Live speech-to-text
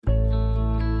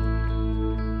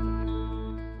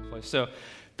with. So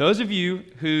those of you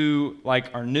who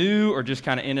are new or just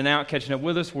kind of in and out catching up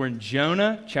with us, we're in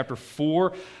Jonah chapter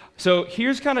 4. So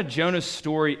here's kind of Jonah's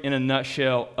story in a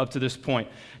nutshell up to this point.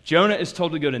 Jonah is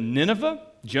told to go to Nineveh.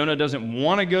 Jonah doesn't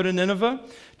want to go to Nineveh.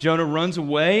 Jonah runs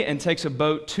away and takes a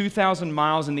boat 2,000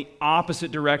 miles in the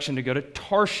opposite direction to go to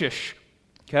Tarshish.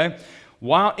 Okay?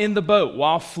 While in the boat,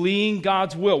 while fleeing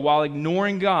God's will, while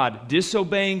ignoring God,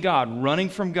 disobeying God, running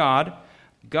from God,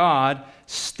 God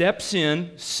steps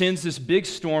in, sends this big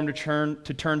storm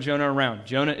to turn Jonah around.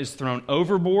 Jonah is thrown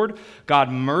overboard.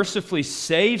 God mercifully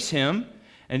saves him,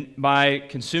 and by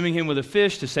consuming him with a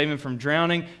fish to save him from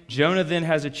drowning, Jonah then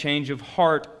has a change of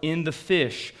heart in the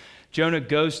fish. Jonah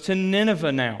goes to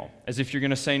Nineveh now, as if you're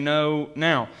going to say no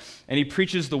now. And he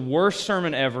preaches the worst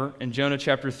sermon ever in Jonah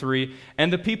chapter 3,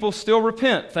 and the people still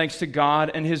repent thanks to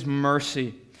God and his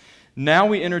mercy. Now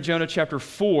we enter Jonah chapter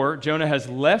 4. Jonah has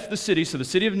left the city, so the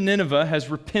city of Nineveh has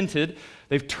repented.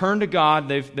 They've turned to God.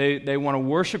 They want to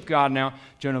worship God now.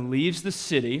 Jonah leaves the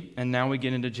city, and now we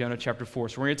get into Jonah chapter 4.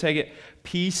 So we're going to take it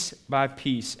piece by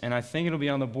piece, and I think it'll be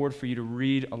on the board for you to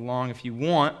read along if you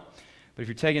want. But if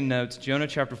you're taking notes, Jonah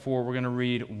chapter 4, we're going to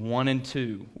read 1 and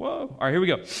 2. Whoa. All right, here we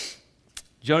go.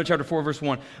 Jonah chapter 4, verse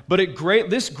 1. But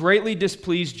this greatly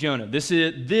displeased Jonah.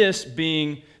 This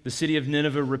being the city of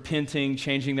Nineveh repenting,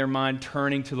 changing their mind,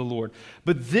 turning to the Lord.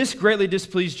 But this greatly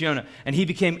displeased Jonah, and he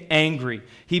became angry.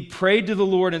 He prayed to the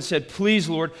Lord and said, "Please,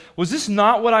 Lord, was this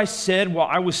not what I said while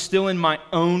I was still in my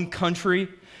own country?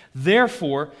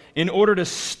 Therefore, in order to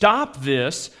stop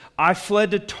this, I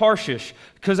fled to Tarshish,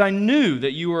 because I knew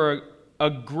that you were a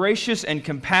gracious and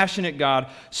compassionate God,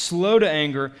 slow to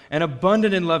anger, and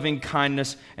abundant in loving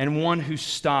kindness, and one who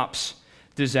stops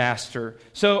disaster."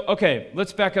 So, okay,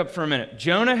 let's back up for a minute.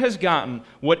 Jonah has gotten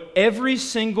what every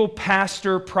single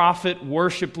pastor, prophet,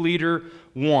 worship leader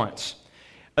wants.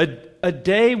 A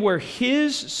day where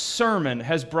his sermon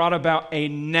has brought about a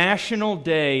national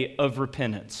day of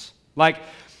repentance.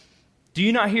 Do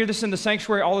you not hear this in the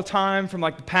sanctuary all the time from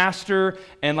the pastor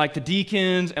and the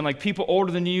deacons and people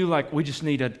older than you? We just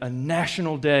need a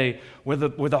national day where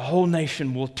the whole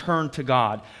nation will turn to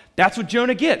God. That's what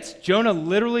Jonah gets. Jonah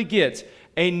literally gets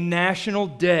a national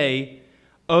day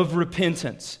of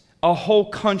repentance, a whole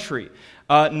country.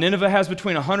 Nineveh has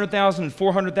between 100,000 and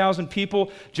 400,000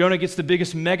 people. Jonah gets the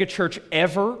biggest megachurch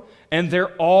ever, and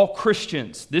they're all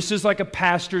Christians. This is like a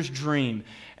pastor's dream.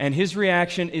 And his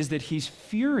reaction is that he's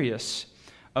furious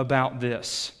about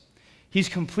this. He's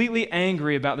completely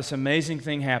angry about this amazing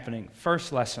thing happening.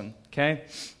 First lesson, okay?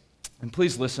 And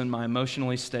please listen, my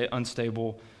emotionally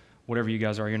unstable, whatever you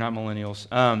guys are, you're not millennials.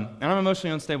 And I'm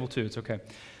emotionally unstable too, it's okay.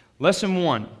 Lesson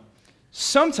 1,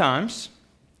 sometimes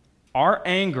our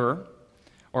anger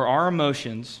or our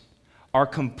emotions are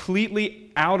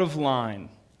completely out of line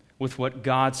with what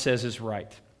God says is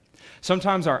right.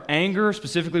 Sometimes our anger,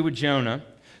 specifically with Jonah,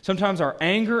 sometimes our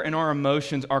anger and our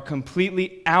emotions are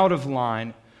completely out of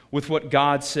line with what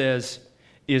God says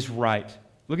is right.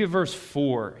 Look at verse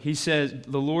 4. The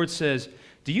Lord says,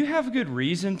 "Do you have a good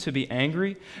reason to be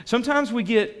angry?" Sometimes we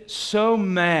get so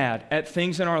mad at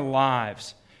things in our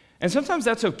lives, and sometimes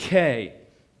that's okay.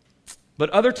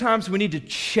 But other times we need to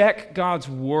check God's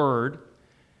word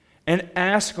and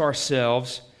ask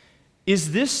ourselves,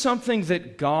 is this something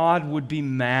that God would be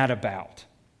mad about?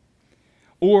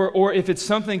 Or if it's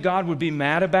something God would be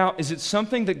mad about, is it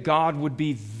something that God would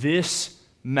be this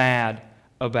mad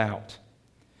about?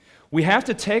 We have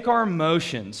to take our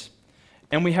emotions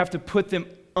and we have to put them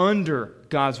under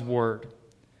God's word.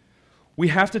 We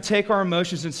have to take our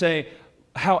emotions and say,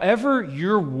 however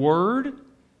your word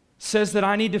says that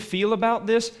I need to feel about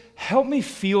this, help me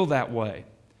feel that way.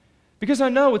 Because I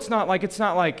know it's not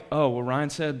like, oh, well, Ryan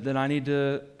said that I need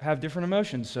to have different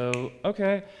emotions, so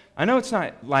okay. I know it's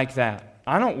not like that.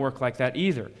 I don't work like that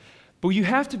either. But you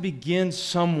have to begin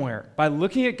somewhere by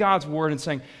looking at God's word and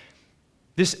saying,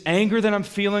 this anger that I'm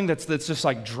feeling that's just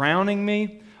drowning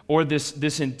me, or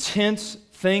this intense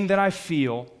thing that I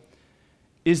feel,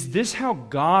 is this how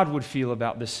God would feel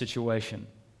about this situation?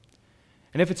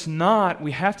 And if it's not,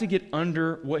 we have to get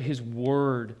under what his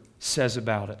word says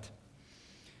about it.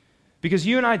 Because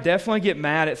you and I definitely get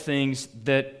mad at things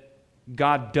that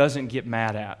God doesn't get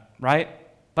mad at, right?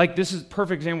 This is a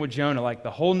perfect example with Jonah. The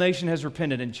whole nation has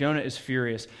repented and Jonah is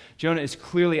furious. Jonah is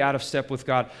clearly out of step with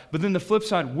God. But then the flip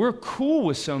side, we're cool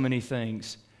with so many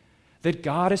things that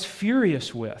God is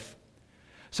furious with.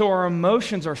 So our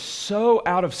emotions are so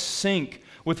out of sync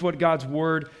with what God's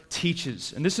word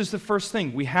teaches. And this is the first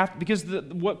thing. Because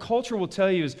what culture will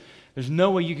tell you is there's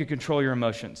no way you can control your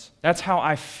emotions. That's how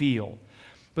I feel.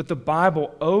 But the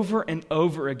Bible over and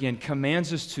over again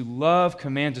commands us to love,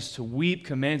 commands us to weep,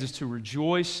 commands us to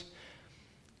rejoice.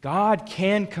 God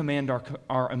can command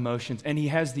our emotions, and he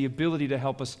has the ability to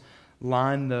help us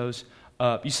line those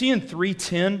up. You see in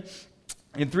 3:10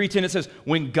 it says,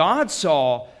 when God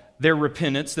saw their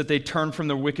repentance, that they turned from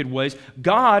their wicked ways,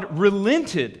 God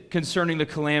relented concerning the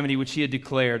calamity which he had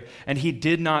declared, and he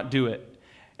did not do it.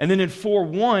 And then in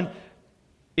 4:1,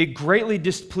 it greatly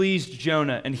displeased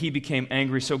Jonah, and he became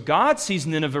angry. So God sees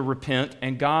Nineveh repent,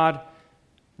 and God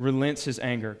relents his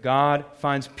anger. God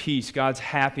finds peace. God's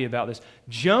happy about this.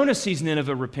 Jonah sees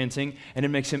Nineveh repenting, and it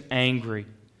makes him angry.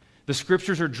 The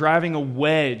scriptures are driving a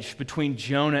wedge between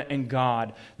Jonah and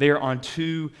God. They are on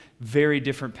two very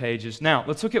different pages. Now,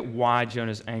 let's look at why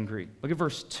Jonah's angry. Look at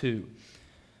verse 2.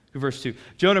 Look at verse 2.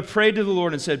 Jonah prayed to the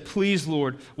Lord and said, "Please,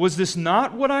 Lord, was this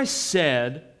not what I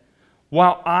said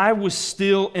while I was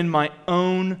still in my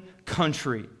own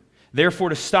country? Therefore,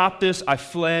 to stop this, I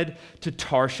fled to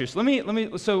Tarshish."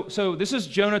 So this is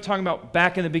Jonah talking about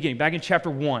back in the beginning, back in chapter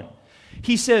 1.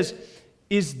 He says,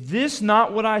 "Is this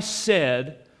not what I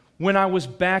said when I was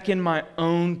back in my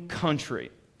own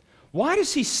country?" Why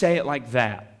does he say it like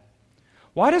that?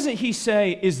 Why doesn't he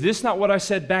say, "Is this not what I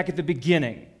said back at the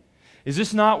beginning? Is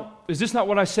this not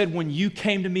what I said when you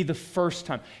came to me the first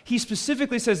time?" He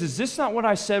specifically says, "Is this not what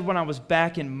I said when I was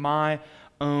back in my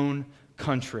own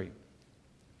country?"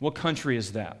 What country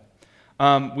is that?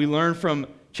 We learn from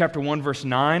chapter 1, verse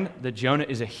 9, that Jonah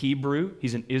is a Hebrew.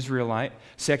 He's an Israelite.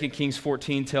 2 Kings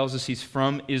 14 tells us he's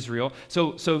from Israel.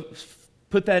 So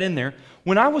put that in there.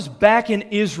 When I was back in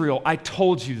Israel, I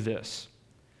told you this.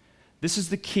 This is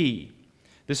the key.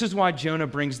 This is why Jonah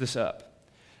brings this up.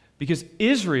 Because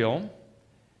Israel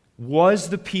was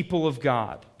the people of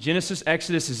God. Genesis,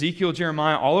 Exodus, Ezekiel,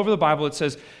 Jeremiah, all over the Bible it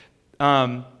says,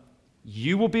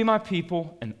 you will be my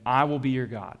people and I will be your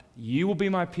God. You will be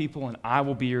my people and I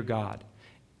will be your God.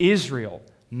 Israel,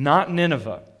 not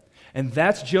Nineveh. And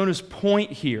that's Jonah's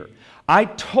point here. I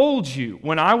told you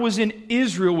when I was in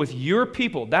Israel with your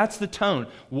people. That's the tone.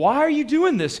 Why are you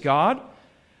doing this, God?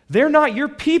 They're not your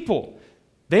people.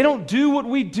 They don't do what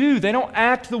we do. They don't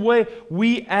act the way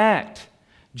we act.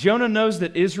 Jonah knows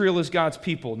that Israel is God's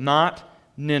people, not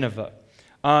Nineveh.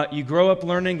 You grow up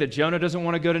learning that Jonah doesn't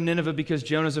want to go to Nineveh because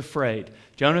Jonah's afraid.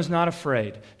 Jonah's not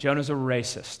afraid. Jonah's a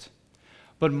racist.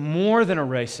 But more than a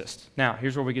racist. Now,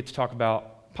 here's where we get to talk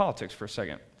about politics for a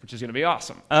second, which is going to be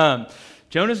awesome.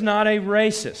 Jonah's not a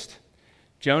racist.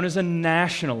 Jonah's a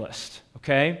nationalist,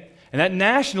 okay? And that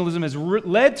nationalism has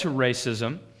led to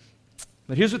racism.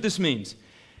 But here's what this means.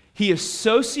 He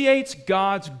associates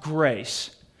God's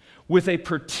grace with a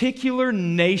particular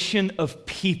nation of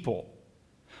people.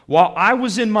 While I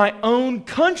was in my own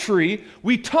country,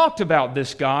 we talked about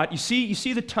this, God. You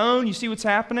see the tone? You see what's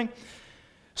happening?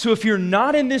 So if you're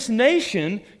not in this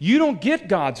nation, you don't get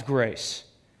God's grace.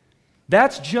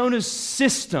 That's Jonah's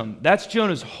system. That's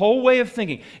Jonah's whole way of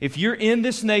thinking. If you're in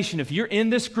this nation, if you're in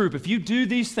this group, if you do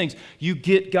these things, you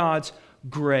get God's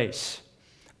grace.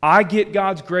 I get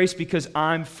God's grace because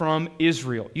I'm from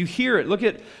Israel. You hear it. Look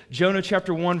at Jonah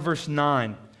chapter 1, verse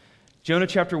 9. Jonah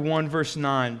chapter 1, verse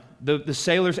 9. The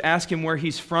sailors ask him where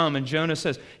he's from, and Jonah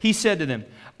says, he said to them,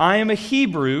 I am a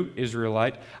Hebrew,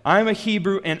 Israelite, I am a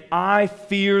Hebrew, and I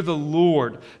fear the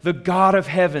Lord, the God of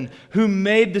heaven, who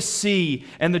made the sea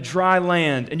and the dry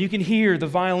land. And you can hear the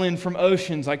violin from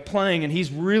Oceans like playing, and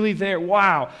he's really there.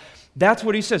 Wow. That's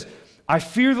what he says. I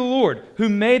fear the Lord, who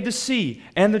made the sea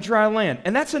and the dry land.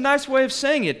 And that's a nice way of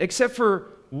saying it, except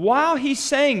for while he's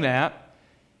saying that,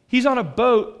 he's on a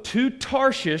boat to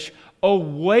Tarshish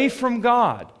away from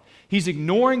God. He's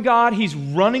ignoring God. He's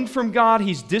running from God.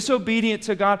 He's disobedient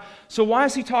to God. So why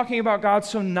is he talking about God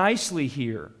so nicely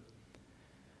here?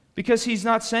 Because he's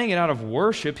not saying it out of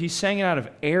worship. He's saying it out of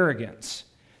arrogance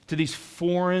to these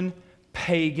foreign,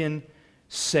 pagan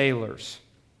sailors.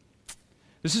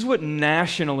 This is what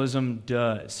nationalism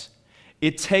does.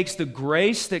 It takes the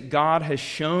grace that God has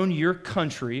shown your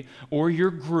country or your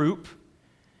group,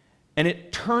 and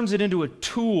it turns it into a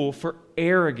tool for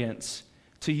arrogance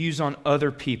to use on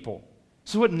other people.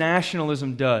 This is what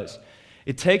nationalism does.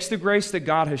 It takes the grace that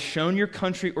God has shown your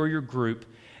country or your group,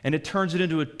 and it turns it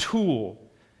into a tool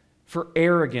for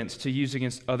arrogance to use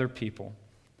against other people.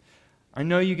 I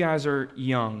know you guys are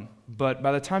young, but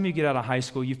by the time you get out of high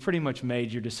school, you've pretty much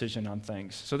made your decision on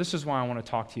things. So this is why I want to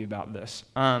talk to you about this.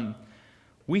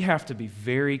 We have to be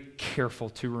very careful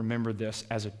to remember this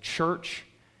as a church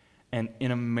and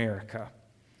in America.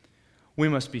 We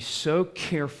must be so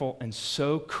careful and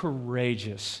so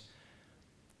courageous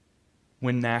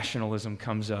when nationalism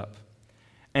comes up.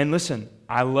 And listen,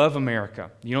 I love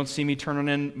America. You don't see me turning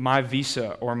in my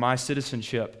visa or my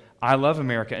citizenship. I love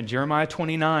America. And Jeremiah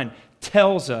 29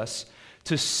 tells us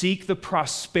to seek the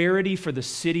prosperity for the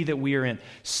city that we are in.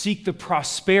 Seek the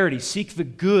prosperity, seek the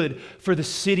good for the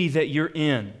city that you're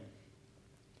in.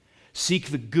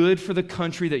 Seek the good for the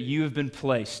country that you have been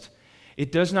placed.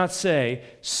 It does not say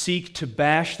seek to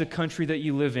bash the country that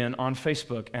you live in on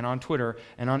Facebook and on Twitter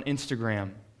and on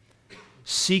Instagram.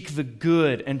 Seek the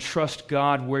good and trust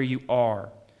God where you are.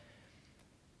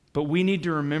 But we need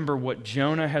to remember what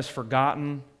Jonah has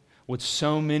forgotten, what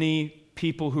so many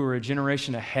people who are a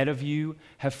generation ahead of you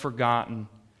have forgotten.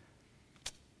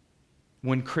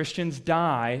 When Christians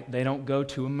die, they don't go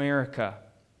to America.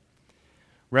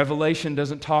 Revelation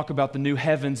doesn't talk about the new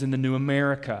heavens and the new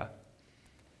America.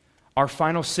 Our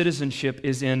final citizenship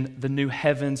is in the new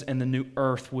heavens and the new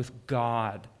earth with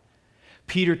God.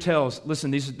 Peter tells,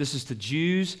 listen, this is to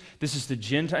Jews, this is to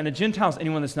Gentiles, and a Gentile is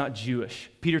anyone that's not Jewish.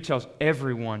 Peter tells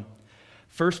everyone,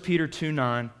 1 Peter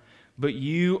 2:9, but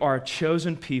you are a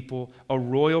chosen people, a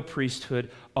royal priesthood,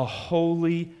 a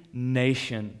holy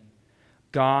nation,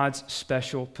 God's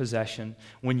special possession.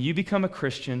 When you become a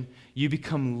Christian, you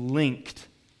become linked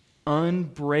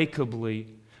unbreakably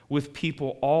with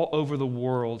people all over the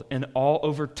world and all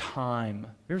over time.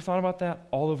 You ever thought about that?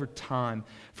 All over time,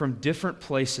 from different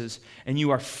places. And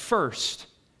you are first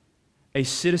a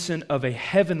citizen of a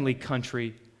heavenly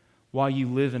country while you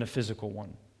live in a physical one.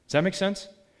 Does that make sense?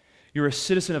 You're a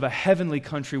citizen of a heavenly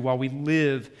country while we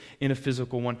live in a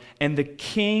physical one. And the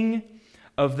king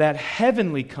of that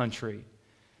heavenly country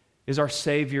is our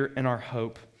Savior and our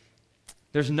hope.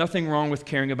 There's nothing wrong with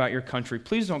caring about your country.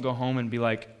 Please don't go home and be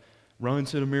like, Ryan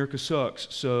said America sucks,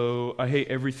 so I hate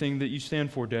everything that you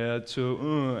stand for, Dad.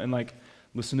 So, and like,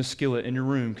 listen to Skillet in your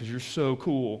room because you're so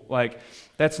cool. Like,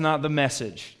 that's not the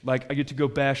message. Like, I get to go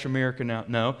bash America now.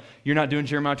 No, you're not doing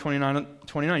Jeremiah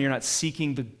 29. You're not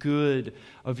seeking the good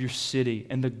of your city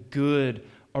and the good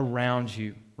around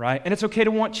you, right? And it's okay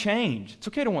to want change. It's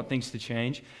okay to want things to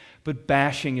change, but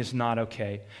bashing is not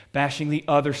okay. Bashing the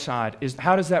other side is,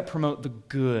 how does that promote the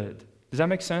good? Does that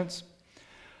make sense?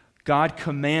 God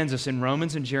commands us in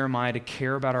Romans and Jeremiah to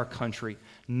care about our country,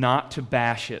 not to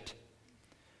bash it.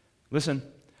 Listen,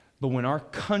 but when our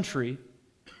country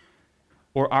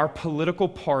or our political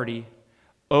party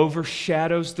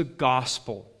overshadows the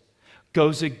gospel,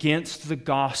 goes against the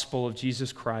gospel of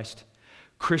Jesus Christ,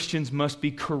 Christians must be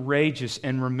courageous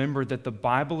and remember that the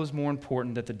Bible is more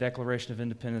important than the Declaration of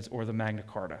Independence or the Magna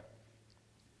Carta.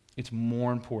 It's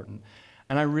more important.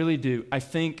 And I really do. I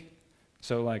think,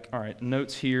 so like, all right,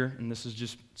 notes here, and this is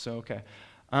just, so okay.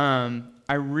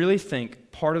 I really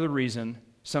think part of the reason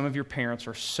some of your parents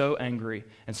are so angry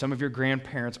and some of your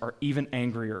grandparents are even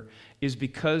angrier is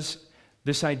because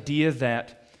this idea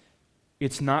that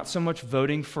it's not so much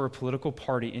voting for a political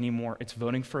party anymore, it's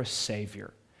voting for a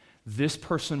savior. This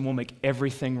person will make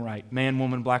everything right. Man,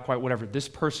 woman, black, white, whatever. This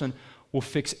person will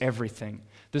fix everything.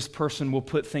 This person will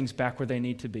put things back where they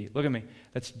need to be. Look at me.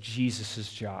 That's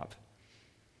Jesus' job.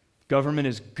 Government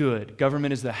is good.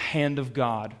 Government is the hand of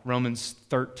God. Romans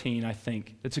 13, I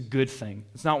think. It's a good thing.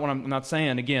 It's not what I'm not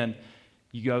saying. Again,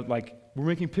 you go like, we're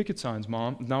making picket signs,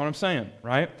 Mom. It's not what I'm saying,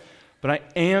 right? But I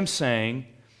am saying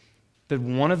that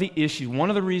one of the issues, one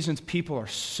of the reasons people are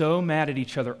so mad at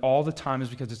each other all the time is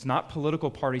because it's not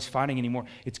political parties fighting anymore.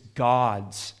 It's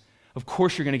gods. Of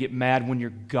course you're going to get mad when your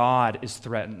God is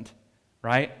threatened,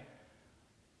 right?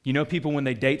 You know people when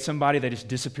they date somebody, they just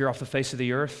disappear off the face of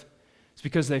the earth? It's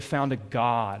because they found a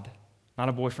God, not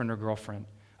a boyfriend or girlfriend.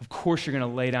 Of course you're going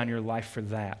to lay down your life for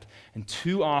that. And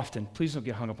too often, please don't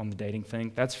get hung up on the dating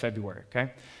thing. That's February,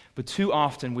 okay? But too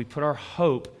often we put our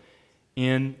hope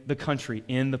in the country,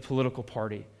 in the political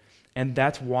party. And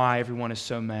that's why everyone is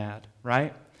so mad,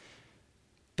 right?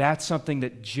 That's something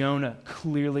that Jonah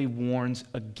clearly warns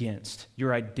against.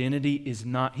 Your identity is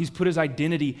not, he's put his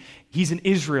identity, he's an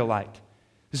Israelite.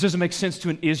 This doesn't make sense to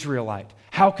an Israelite.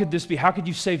 How could this be? How could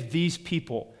you save these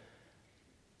people?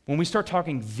 When we start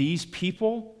talking these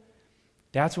people,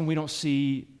 that's when we don't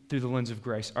see through the lens of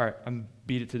grace. All right, I'm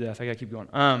beat it to death. I got to keep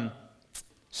going.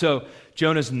 So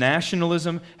Jonah's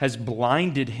nationalism has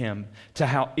blinded him to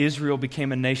how Israel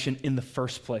became a nation in the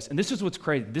first place. And this is what's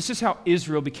crazy. This is how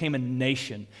Israel became a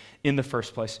nation in the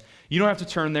first place. You don't have to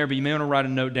turn there, but you may want to write a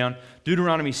note down.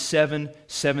 Deuteronomy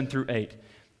 7:7-8.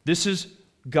 This is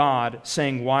God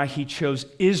saying why he chose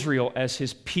Israel as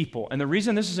his people. And the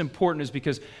reason this is important is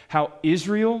because how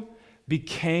Israel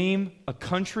became a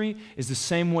country is the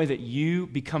same way that you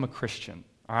become a Christian.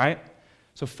 All right?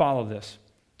 So follow this.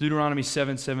 Deuteronomy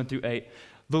 7:7-8.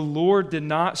 The Lord did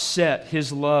not set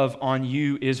his love on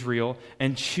you, Israel,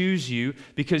 and choose you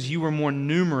because you were more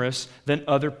numerous than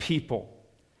other people.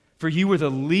 For you were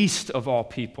the least of all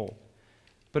people.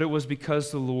 But it was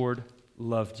because the Lord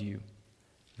loved you.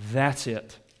 That's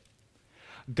it.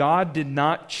 God did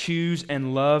not choose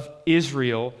and love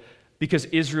Israel because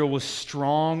Israel was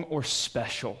strong or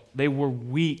special. They were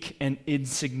weak and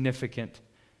insignificant.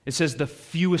 It says the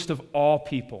fewest of all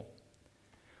people.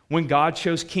 When God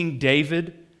chose King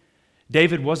David,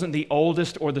 David wasn't the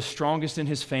oldest or the strongest in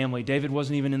his family. David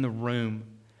wasn't even in the room.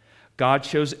 God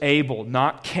chose Abel,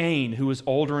 not Cain, who was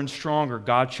older and stronger.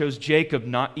 God chose Jacob,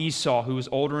 not Esau, who was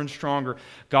older and stronger.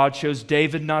 God chose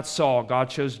David, not Saul. God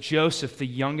chose Joseph, the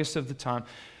youngest of the time.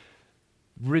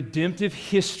 Redemptive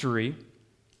history,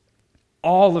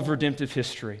 all of redemptive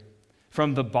history,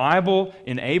 from the Bible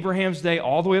in Abraham's day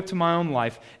all the way up to my own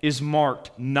life, is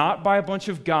marked not by a bunch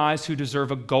of guys who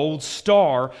deserve a gold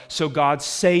star, so God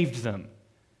saved them.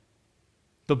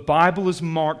 The Bible is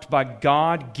marked by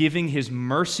God giving His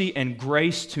mercy and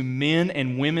grace to men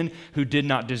and women who did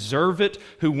not deserve it,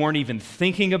 who weren't even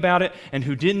thinking about it, and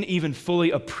who didn't even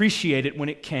fully appreciate it when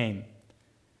it came.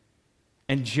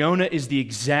 And Jonah is the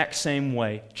exact same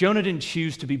way. Jonah didn't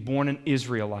choose to be born an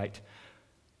Israelite.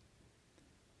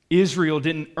 Israel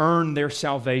didn't earn their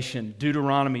salvation.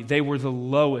 Deuteronomy, they were the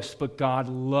lowest, but God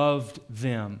loved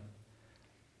them.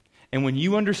 And when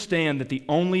you understand that the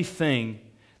only thing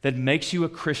that makes you a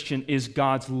Christian is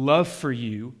God's love for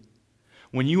you,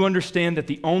 when you understand that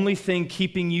the only thing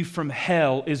keeping you from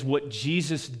hell is what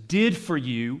Jesus did for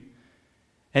you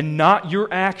and not your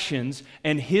actions,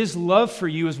 and His love for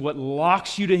you is what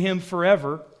locks you to Him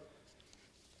forever,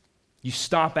 you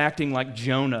stop acting like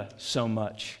Jonah so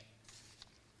much.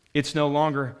 It's no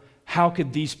longer, how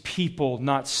could these people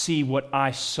not see what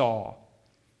I saw?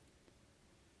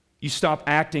 You stop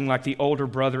acting like the older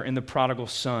brother in the prodigal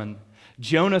son.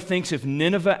 Jonah thinks if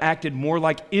Nineveh acted more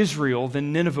like Israel,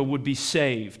 then Nineveh would be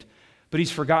saved. But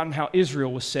he's forgotten how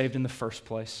Israel was saved in the first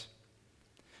place.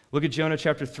 Look at Jonah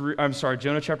chapter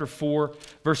 4,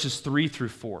 verses 3 through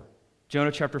 4.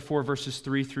 Jonah chapter 4, verses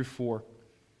 3 through 4.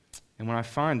 And when I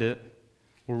find it,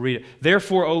 we'll read it.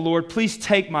 Therefore, O Lord, please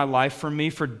take my life from me,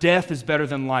 for death is better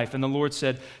than life. And the Lord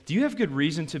said, do you have good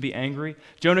reason to be angry?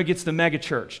 Jonah gets the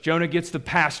megachurch. Jonah gets the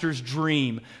pastor's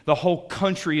dream. The whole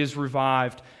country is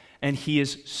revived, and he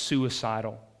is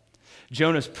suicidal.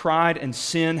 Jonah's pride and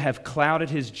sin have clouded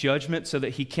his judgment so that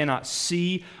he cannot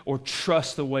see or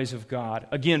trust the ways of God.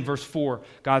 Again, verse 4,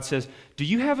 God says, do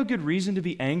you have a good reason to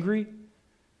be angry?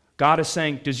 God is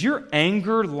saying, does your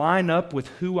anger line up with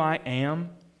who I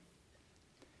am?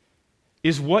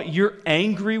 Is what you're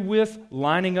angry with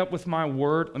lining up with my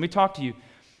word? Let me talk to you.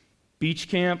 Beach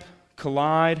Camp,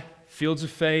 Collide, Fields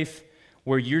of Faith,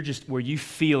 where you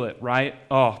feel it, right?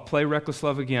 Oh, play Reckless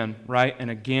Love again, right? And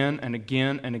again and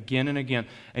again and again and again.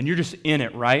 And you're just in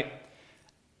it, right?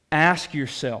 Ask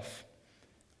yourself,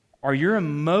 are your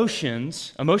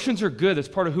emotions are good, that's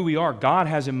part of who we are. God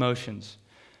has emotions.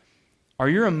 Are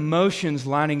your emotions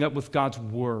lining up with God's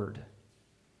word?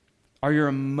 Are your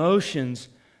emotions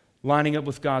lining up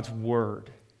with God's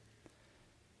word?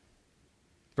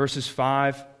 Verses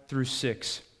 5 through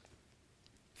 6.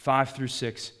 5 through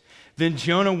 6. Then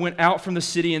Jonah went out from the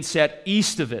city and sat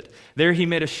east of it. There he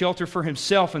made a shelter for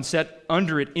himself and sat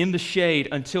under it in the shade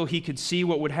until he could see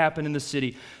what would happen in the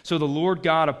city. So the Lord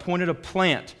God appointed a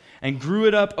plant and grew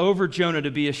it up over Jonah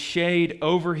to be a shade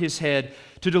over his head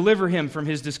to deliver him from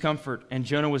his discomfort. And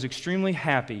Jonah was extremely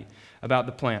happy about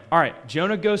the plant. All right,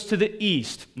 Jonah goes to the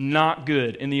east. Not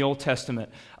good in the Old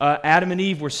Testament. Adam and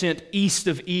Eve were sent east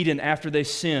of Eden after they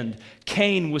sinned.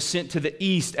 Cain was sent to the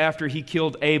east after he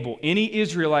killed Abel. Any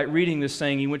Israelite reading this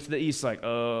saying he went to the east, like,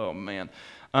 oh man.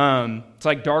 It's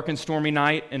like Dark and Stormy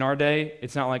Night in our day.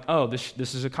 It's not like, oh, this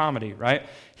is a comedy, right?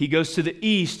 He goes to the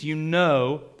east, you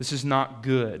know this is not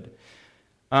good.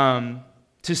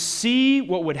 To see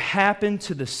what would happen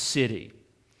to the city.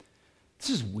 This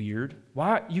is weird.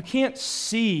 Why? You can't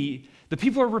see, the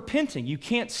people are repenting. You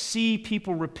can't see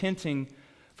people repenting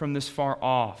from this far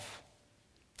off.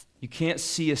 You can't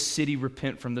see a city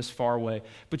repent from this far away,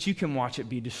 but you can watch it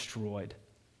be destroyed.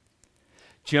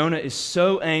 Jonah is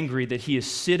so angry that he is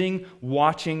sitting,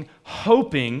 watching,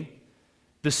 hoping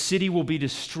the city will be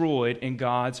destroyed in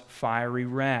God's fiery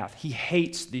wrath. He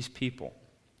hates these people.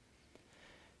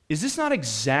 Is this not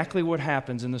exactly what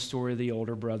happens in the story of the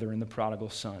older brother and the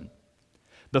prodigal son?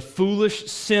 The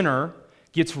foolish sinner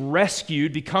gets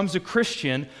rescued, becomes a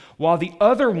Christian, while the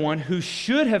other one who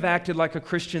should have acted like a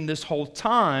Christian this whole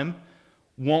time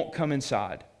won't come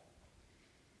inside.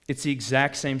 It's the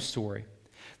exact same story.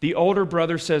 The older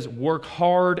brother says, work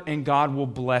hard and God will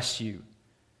bless you.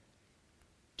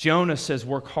 Jonah says,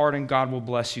 work hard and God will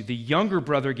bless you. The younger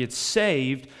brother gets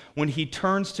saved when he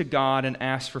turns to God and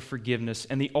asks for forgiveness,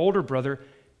 and the older brother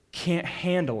can't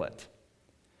handle it.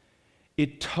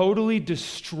 It totally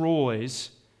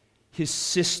destroys his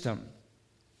system.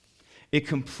 It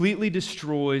completely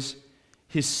destroys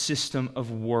his system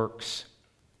of works.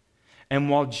 And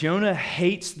while Jonah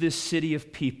hates this city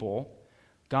of people,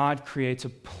 God creates a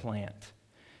plant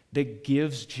that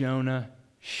gives Jonah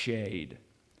shade.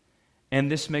 And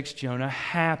this makes Jonah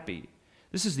happy.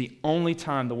 This is the only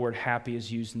time the word happy is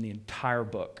used in the entire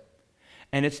book.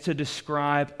 And it's to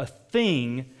describe a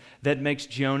thing that makes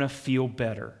Jonah feel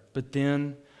better. But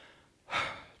then,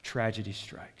 tragedy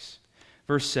strikes.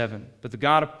 Verse 7, but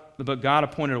God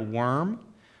appointed a worm.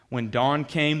 When dawn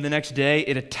came the next day,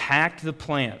 it attacked the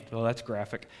plant. Oh, that's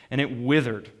graphic. And it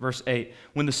withered. Verse 8,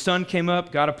 when the sun came up,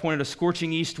 God appointed a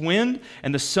scorching east wind,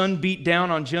 and the sun beat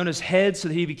down on Jonah's head so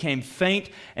that he became faint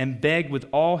and begged with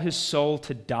all his soul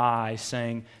to die,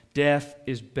 saying, death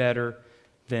is better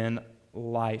than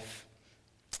life.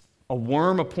 A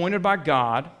worm appointed by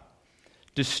God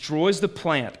destroys the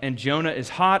plant, and Jonah is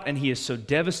hot, and he is so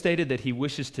devastated that he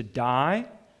wishes to die.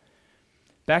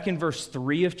 Back in verse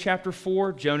 3 of chapter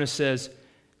 4, Jonah says,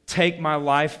 take my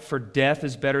life, for death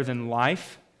is better than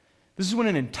life. This is when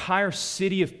an entire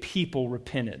city of people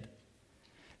repented.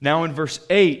 Now in verse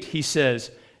 8, he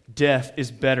says, death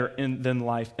is better than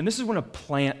life. And this is when a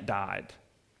plant died.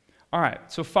 All right,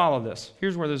 so follow this.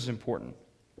 Here's where this is important.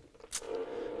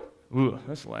 Ooh,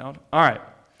 that's loud. All right.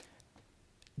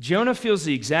 Jonah feels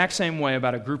the exact same way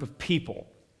about a group of people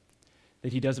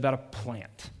that he does about a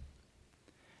plant.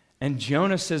 And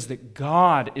Jonah says that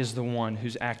God is the one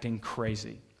who's acting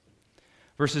crazy.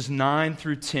 Verses 9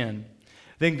 through 10.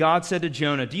 Then God said to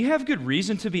Jonah, do you have good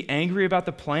reason to be angry about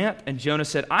the plant? And Jonah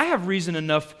said, I have reason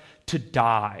enough to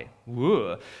die.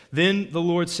 Whoa. Then the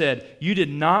Lord said, you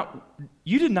did not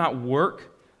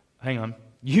work. Hang on.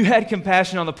 You had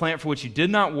compassion on the plant for which you did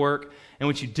not work and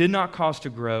which you did not cause to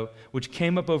grow, which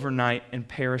came up overnight and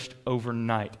perished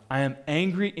overnight. I am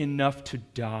angry enough to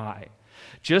die.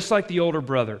 Just like the older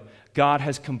brother, God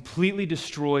has completely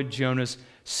destroyed Jonah's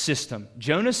system.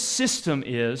 Jonah's system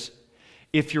is,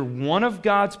 if you're one of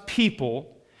God's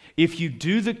people, if you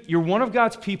do the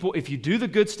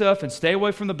good stuff and stay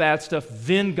away from the bad stuff,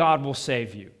 then God will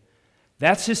save you.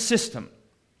 That's his system.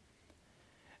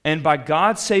 And by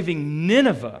God saving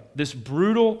Nineveh, this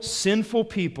brutal, sinful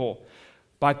people,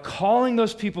 by calling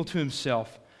those people to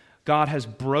himself, God has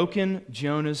broken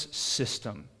Jonah's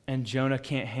system, and Jonah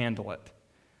can't handle it.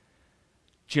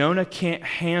 Jonah can't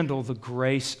handle the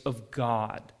grace of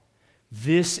God.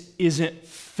 This isn't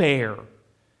fair.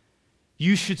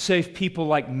 You should save people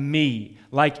like me,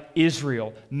 like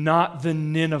Israel, not the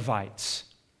Ninevites.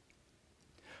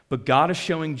 But God is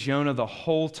showing Jonah the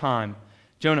whole time,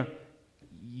 Jonah,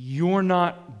 you're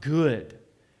not good.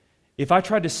 If I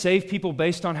tried to save people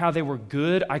based on how they were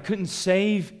good, I couldn't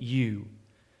save you.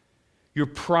 Your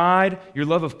pride, your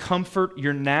love of comfort,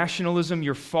 your nationalism,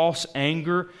 your false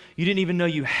anger, you didn't even know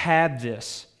you had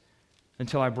this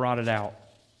until I brought it out.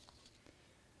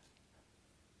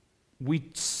 We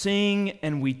sing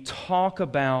and we talk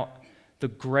about the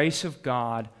grace of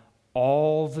God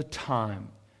all the time.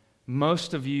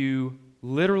 Most of you,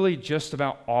 literally just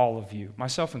about all of you,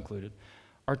 myself included,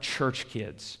 are church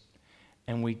kids.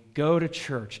 And we go to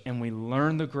church and we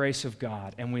learn the grace of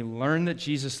God and we learn that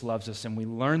Jesus loves us and we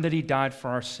learn that he died for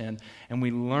our sin and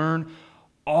we learn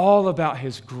all about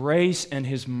his grace and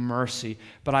his mercy.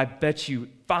 But I bet you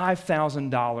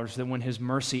 $5,000 that when his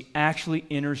mercy actually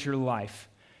enters your life,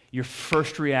 your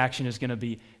first reaction is going to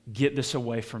be, get this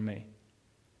away from me.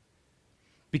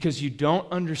 Because you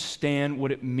don't understand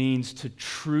what it means to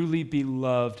truly be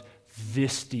loved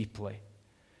this deeply.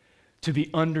 To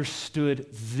be understood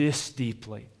this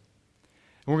deeply.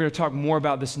 And we're going to talk more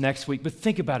about this next week, but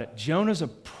think about it. Jonah's a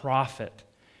prophet.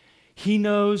 He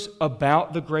knows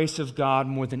about the grace of God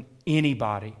more than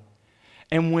anybody.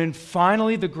 And when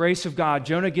finally the grace of God,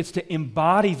 Jonah gets to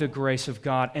embody the grace of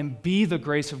God and be the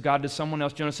grace of God to someone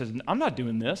else, Jonah says, I'm not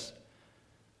doing this.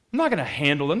 I'm not going to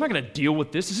handle it. I'm not going to deal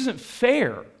with this. This isn't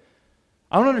fair.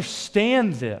 I don't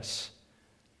understand this.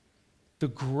 The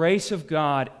grace of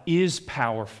God is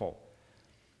powerful.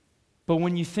 But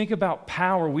when you think about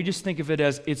power, we just think of it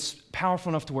as it's powerful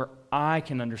enough to where I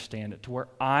can understand it, to where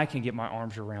I can get my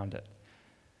arms around it.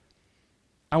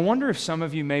 I wonder if some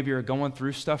of you maybe are going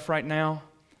through stuff right now,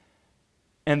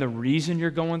 and the reason you're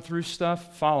going through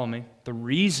stuff, follow me, the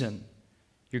reason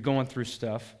you're going through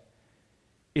stuff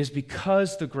is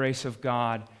because the grace of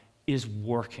God is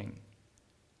working.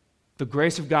 The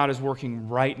grace of God is working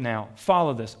right now.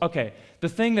 Follow this. Okay, the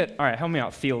thing that, all right, help me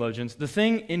out, theologians. The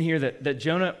thing in here that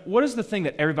Jonah, what is the thing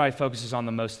that everybody focuses on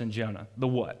the most in Jonah? The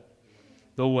what?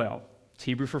 The well. It's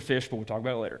Hebrew for fish, but we'll talk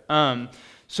about it later.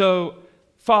 So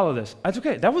follow this. That's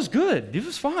okay. That was good. It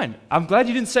was fine. I'm glad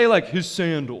you didn't say like his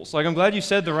sandals. Like I'm glad you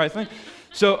said the right thing.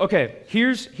 So, okay,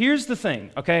 here's the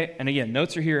thing, okay? And again,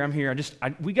 notes are here. I'm here.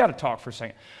 We got to talk for a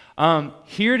second.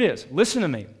 Here it is. Listen to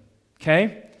me,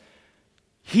 okay?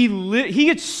 He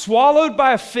gets swallowed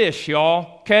by a fish,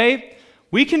 y'all, okay?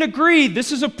 We can agree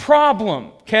this is a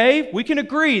problem, okay? We can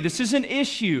agree this is an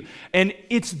issue. And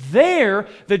it's there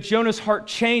that Jonah's heart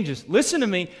changes. Listen to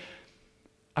me.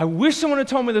 I wish someone had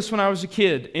told me this when I was a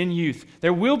kid in youth.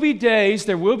 There will be days,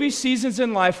 there will be seasons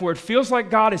in life where it feels like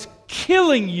God is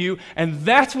killing you, and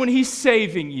that's when He's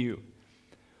saving you.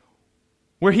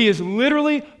 Where He has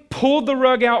literally pulled the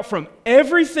rug out from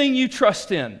everything you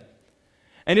trust in.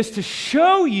 And it's to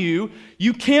show you,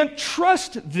 you can't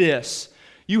trust this.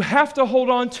 You have to hold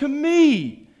on to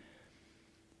me.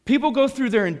 People go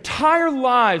through their entire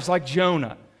lives like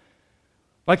Jonah,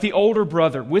 like the older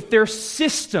brother, with their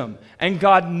system, and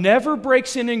God never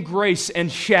breaks in grace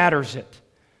and shatters it.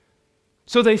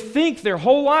 So they think their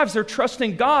whole lives they're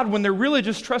trusting God when they're really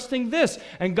just trusting this,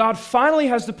 and God finally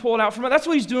has to pull it out from it. That's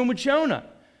what He's doing with Jonah.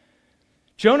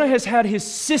 Jonah has had his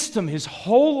system his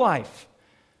whole life,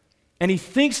 and he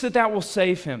thinks that will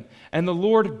save him, and the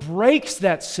Lord breaks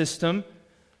that system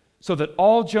so that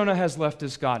all Jonah has left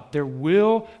is God. There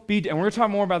will be, and we're going to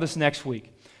talk more about this next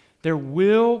week, there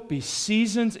will be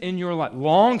seasons in your life,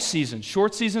 long seasons,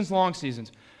 short seasons, long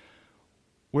seasons,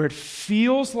 where it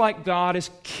feels like God is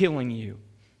killing you.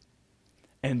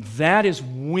 And that is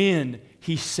when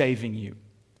He's saving you.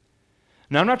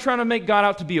 Now, I'm not trying to make God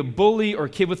out to be a bully or a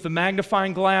kid with the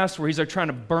magnifying glass where He's like trying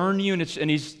to burn you and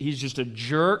he's just a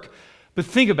jerk. But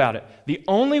think about it. The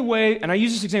only way, and I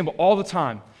use this example all the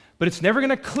time, but it's never going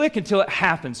to click until it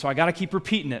happens, so I got to keep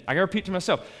repeating it. I got to repeat it to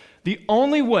myself. The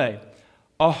only way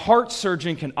a heart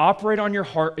surgeon can operate on your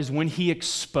heart is when he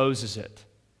exposes it.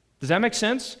 Does that make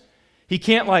sense? He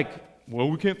can't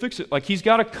we can't fix it. He's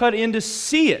got to cut in to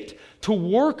see it, to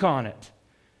work on it.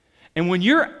 And when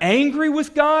you're angry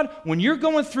with God, when you're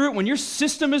going through it, when your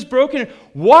system is broken,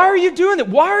 why are you doing that?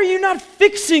 Why are you not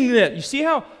fixing that? You see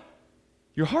how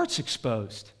your heart's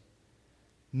exposed.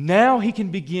 Now He can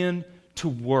begin to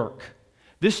work.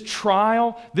 This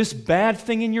trial, this bad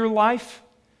thing in your life,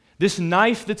 this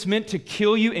knife that's meant to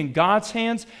kill you in God's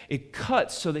hands, it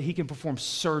cuts so that He can perform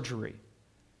surgery.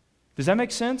 Does that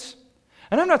make sense?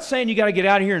 And I'm not saying you got to get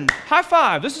out of here and high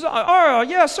five. This is,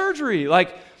 surgery.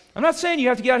 I'm not saying you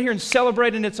have to get out here and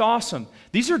celebrate and it's awesome.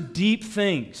 These are deep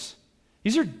things.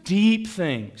 These are deep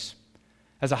things.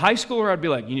 As a high schooler, I'd be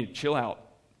like, you need to chill out,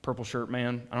 purple shirt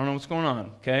man. I don't know what's going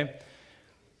on, okay?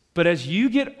 But as you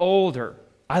get older,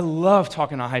 I love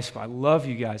talking to high school. I love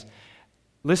you guys.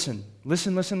 Listen.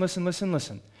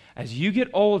 As you get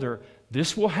older,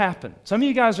 this will happen. Some of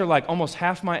you guys are like almost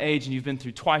half my age and you've been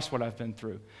through twice what I've been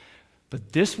through.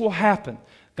 But this will happen.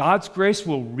 God's grace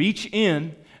will reach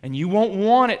in and you won't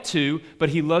want it to, but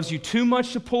He loves you too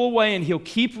much to pull away and He'll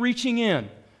keep reaching in.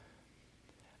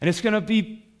 And it's going to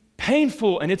be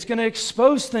painful and it's going to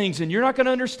expose things and you're not going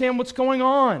to understand what's going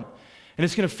on. And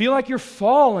it's going to feel like you're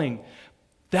falling.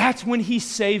 That's when He's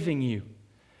saving you.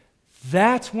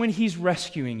 That's when He's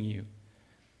rescuing you.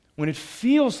 When it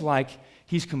feels like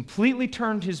He's completely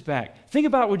turned His back. Think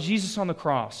about it with Jesus on the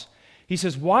cross. He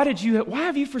says, why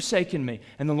have you forsaken me?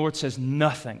 And the Lord says,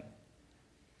 nothing.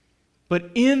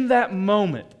 But in that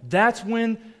moment, that's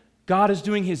when God is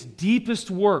doing His deepest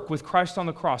work with Christ on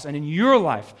the cross. And in your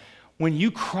life, when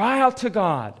you cry out to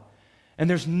God and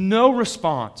there's no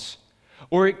response,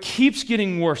 or it keeps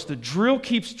getting worse, the drill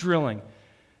keeps drilling,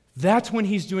 that's when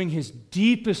He's doing His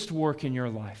deepest work in your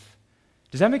life.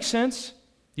 Does that make sense?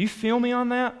 Do you feel me on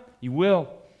that? You will.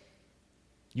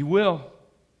 You will.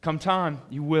 Come time,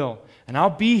 you will. And I'll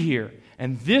be here,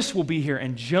 and this will be here,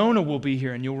 and Jonah will be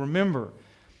here, and you'll remember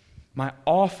my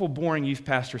awful, boring youth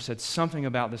pastor said something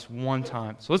about this one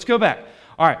time. So let's go back.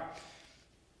 All right.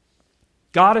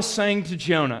 God is saying to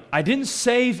Jonah, I didn't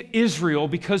save Israel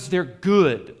because they're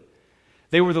good.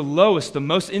 They were the lowest, the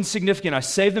most insignificant. I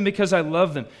saved them because I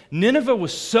love them. Nineveh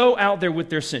was so out there with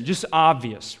their sin, just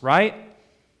obvious, right?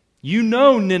 You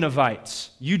know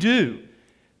Ninevites. You do.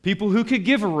 People who could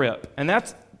give a rip. And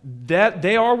that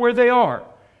they are where they are.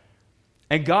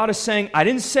 And God is saying, I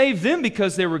didn't save them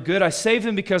because they were good. I saved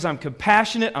them because I'm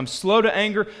compassionate. I'm slow to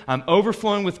anger. I'm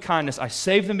overflowing with kindness. I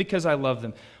saved them because I love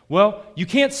them. Well, you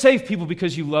can't save people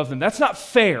because you love them. That's not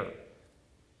fair.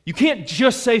 You can't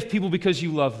just save people because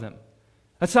you love them.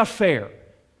 That's not fair.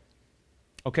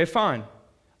 Okay, fine.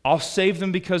 I'll save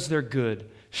them because they're good.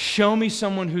 Show me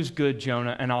someone who's good,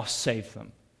 Jonah, and I'll save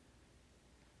them.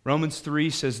 Romans 3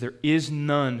 says there is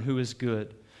none who is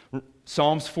good.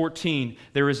 Psalms 14,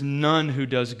 there is none who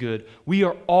does good. We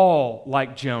are all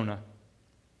like Jonah.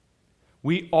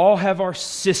 We all have our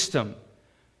system,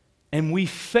 and we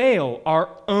fail our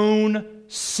own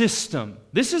system.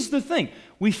 This is the thing.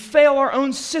 We fail our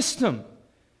own system.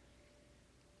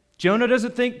 Jonah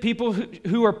doesn't think people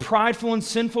who are prideful and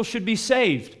sinful should be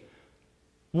saved.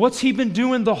 What's he been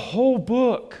doing the whole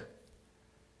book?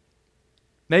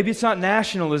 Maybe it's not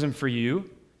nationalism for you.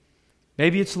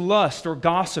 Maybe it's lust or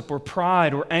gossip or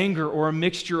pride or anger or a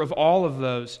mixture of all of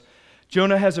those.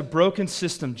 Jonah has a broken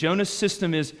system. Jonah's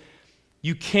system is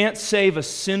you can't save a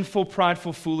sinful,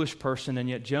 prideful, foolish person, and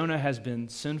yet Jonah has been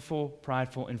sinful,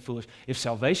 prideful, and foolish. If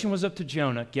salvation was up to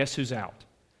Jonah, guess who's out?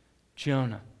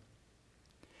 Jonah.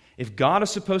 If God is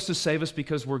supposed to save us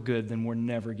because we're good, then we're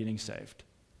never getting saved.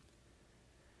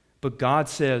 But God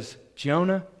says,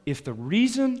 Jonah, if the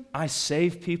reason I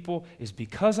save people is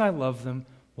because I love them,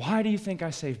 why do you think I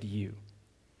saved you?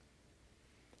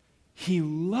 He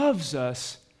loves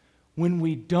us when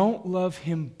we don't love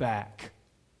Him back.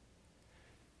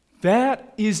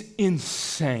 That is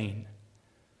insane.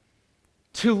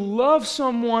 To love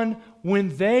someone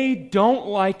when they don't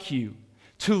like you,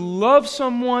 to love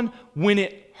someone when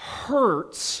it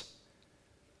hurts,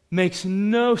 makes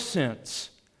no sense.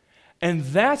 And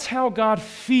that's how God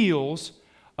feels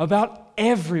about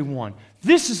everyone.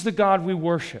 This is the God we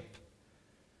worship.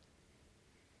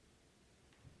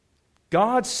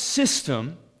 God's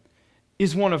system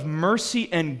is one of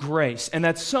mercy and grace, and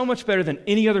that's so much better than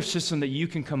any other system that you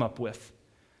can come up with.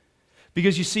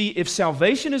 Because you see, if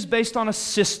salvation is based on a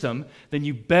system, then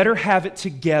you better have it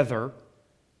together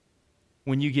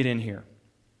when you get in here.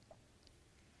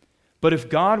 But if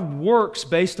God works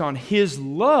based on His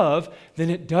love, then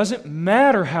it doesn't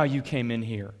matter how you came in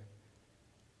here.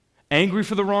 Angry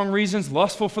for the wrong reasons,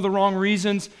 lustful for the wrong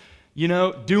reasons,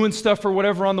 doing stuff for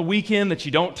whatever on the weekend that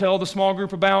you don't tell the small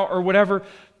group about or whatever,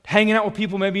 hanging out with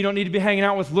people maybe you don't need to be hanging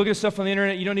out with, looking at stuff on the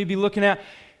internet you don't need to be looking at,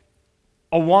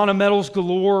 Awana medals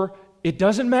galore, it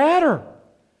doesn't matter.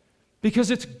 Because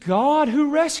it's God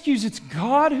who rescues, it's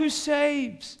God who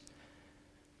saves.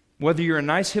 Whether you're a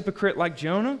nice hypocrite like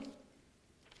Jonah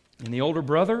and the older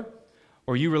brother,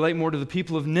 or you relate more to the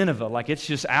people of Nineveh, like it's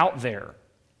just out there.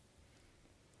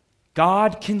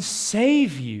 God can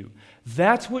save you.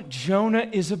 That's what Jonah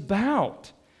is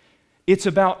about. It's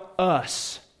about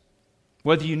us.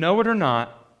 Whether you know it or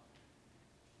not,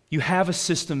 you have a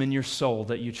system in your soul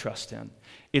that you trust in.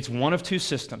 It's one of two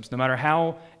systems. No matter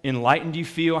how enlightened you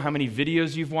feel, how many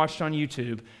videos you've watched on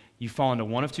YouTube, you fall into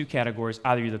one of two categories.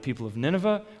 Either you're the people of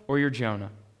Nineveh or you're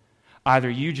Jonah.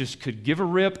 Either you just could give a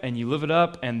rip and you live it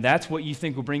up and that's what you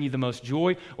think will bring you the most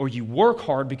joy, or you work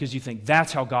hard because you think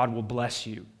that's how God will bless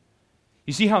you.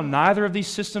 You see how neither of these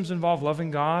systems involve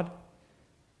loving God?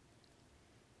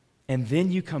 And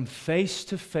then you come face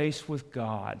to face with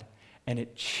God and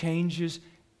it changes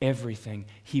everything.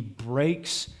 He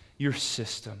breaks your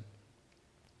system.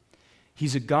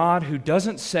 He's a God who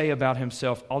doesn't say about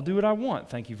Himself, I'll do what I want,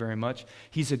 thank you very much.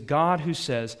 He's a God who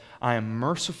says, I am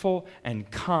merciful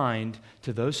and kind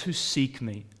to those who seek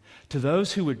me, to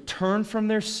those who would turn from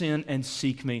their sin and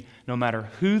seek me, no matter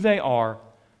who they are,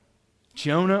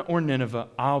 Jonah or Nineveh,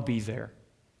 I'll be there.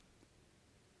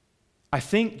 I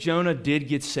think Jonah did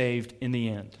get saved in the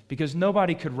end, because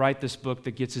nobody could write this book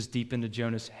that gets as deep into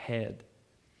Jonah's head.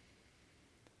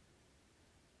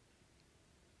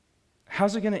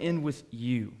 How's it going to end with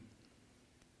you?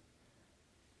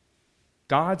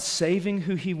 God saving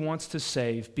who He wants to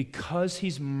save because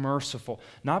He's merciful,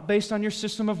 not based on your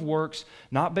system of works,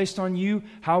 not based on you,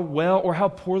 how well or how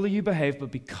poorly you behave,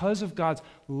 but because of God's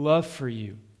love for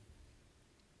you.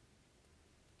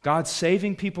 God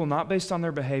saving people not based on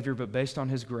their behavior, but based on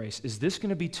His grace. Is this going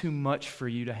to be too much for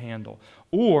you to handle?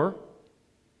 Or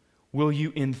will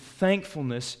you, in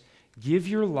thankfulness, give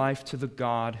your life to the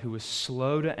God who is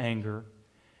slow to anger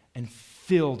and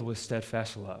filled with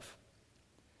steadfast love?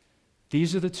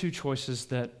 These are the two choices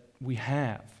that we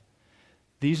have.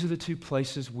 These are the two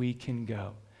places we can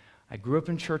go. I grew up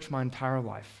in church my entire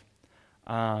life.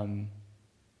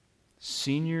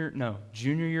 Junior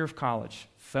year of college,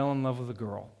 fell in love with a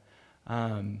girl.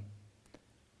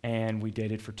 And we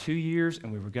dated for 2 years,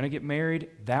 and we were going to get married.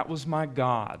 That was my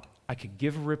God. I could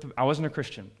give a rip. I wasn't a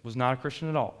Christian. Was not a Christian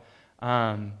at all.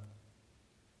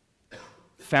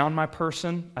 Found my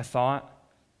person, I thought.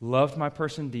 Loved my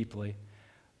person deeply.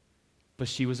 But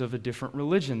she was of a different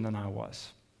religion than I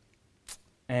was.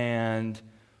 And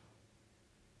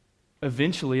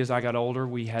eventually, as I got older,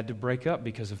 we had to break up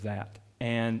because of that.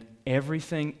 And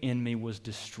everything in me was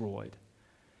destroyed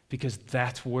because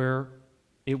that's where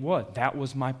it was. That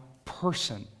was my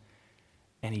person.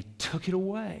 And he took it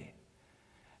away.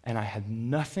 And I had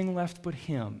nothing left but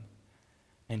him.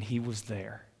 And he was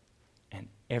there. And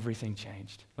everything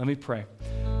changed. Let me pray.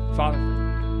 Father,